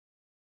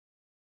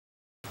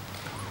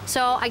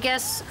So I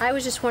guess I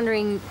was just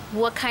wondering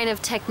what kind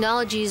of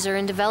technologies are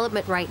in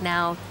development right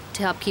now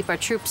to help keep our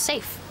troops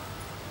safe.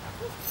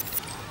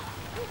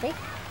 Okay.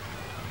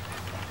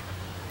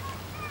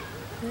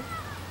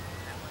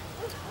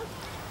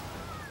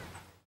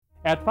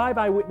 At 5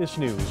 Eyewitness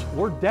News,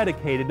 we're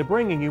dedicated to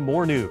bringing you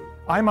more news.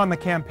 I'm on the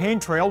campaign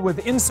trail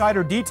with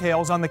insider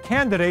details on the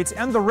candidates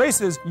and the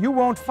races you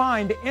won't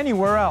find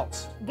anywhere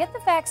else. Get the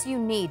facts you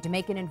need to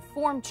make an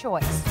informed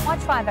choice. Watch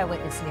 5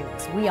 Eyewitness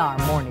News. We are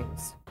more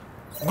news.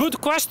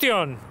 Good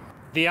question.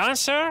 The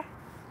answer?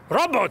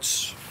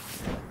 Robots.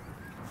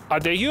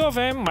 At the U of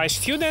M, my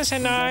students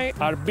and I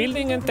are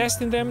building and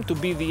testing them to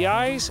be the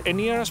eyes and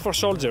ears for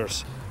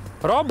soldiers.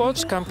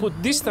 Robots can put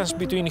distance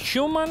between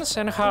humans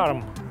and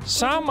harm.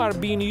 Some are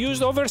being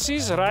used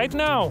overseas right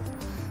now.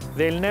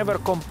 They'll never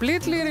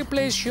completely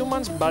replace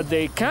humans, but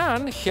they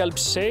can help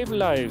save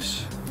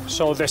lives.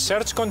 So the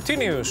search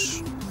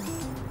continues.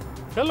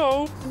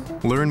 Hello.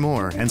 Learn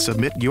more and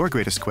submit your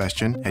greatest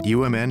question at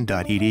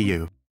umn.edu.